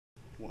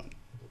1.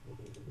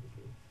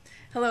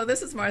 Hello,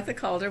 this is Martha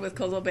Calder with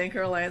Coldwell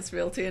Banker Alliance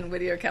Realty in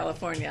Whittier,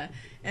 California.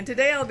 And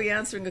today I'll be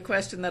answering a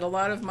question that a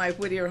lot of my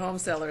Whittier home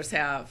sellers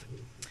have.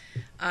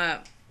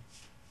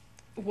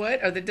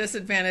 What are the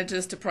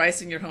disadvantages to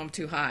pricing your home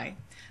too high?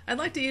 I'd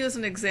like to use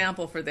an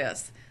example for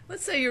this.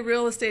 Let's say your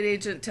real estate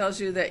agent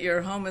tells you that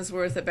your home is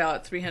worth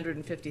about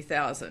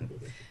 $350,000,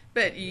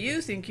 but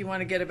you think you want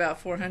to get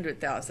about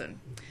 $400,000.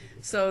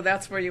 So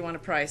that's where you want to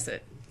price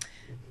it.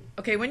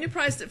 Okay, when you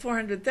priced at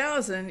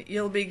 $400,000,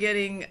 you'll be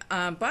getting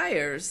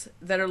buyers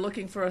that are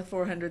looking for a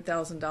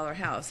 $400,000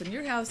 house, and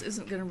your house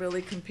isn't going to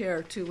really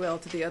compare too well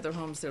to the other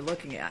homes they're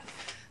looking at.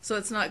 So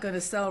it's not going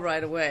to sell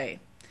right away.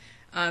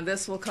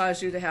 This will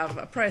cause you to have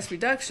a price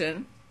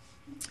reduction,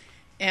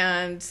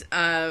 and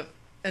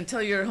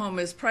until your home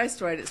is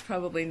priced right, it's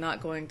probably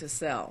not going to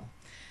sell.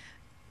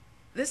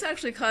 This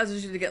actually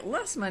causes you to get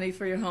less money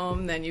for your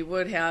home than you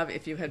would have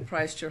if you had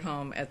priced your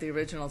home at the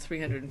original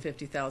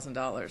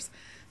 $350,000.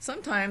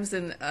 Sometimes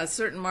in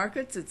certain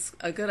markets, it's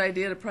a good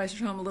idea to price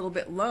your home a little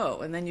bit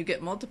low, and then you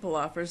get multiple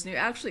offers, and you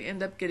actually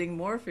end up getting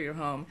more for your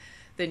home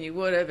than you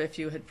would have if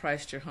you had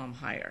priced your home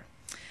higher.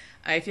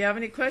 If you have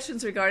any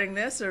questions regarding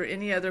this or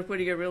any other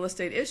Whittier real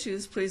estate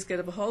issues, please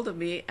get a hold of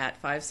me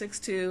at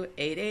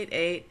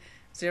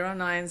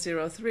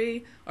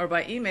 562-888-0903 or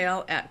by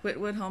email at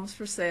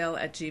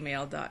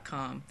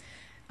whitwoodhomesforsale@gmail.com.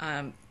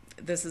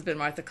 This has been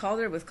Martha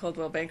Calder with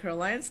Coldwell Banker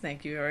Alliance.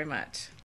 Thank you very much.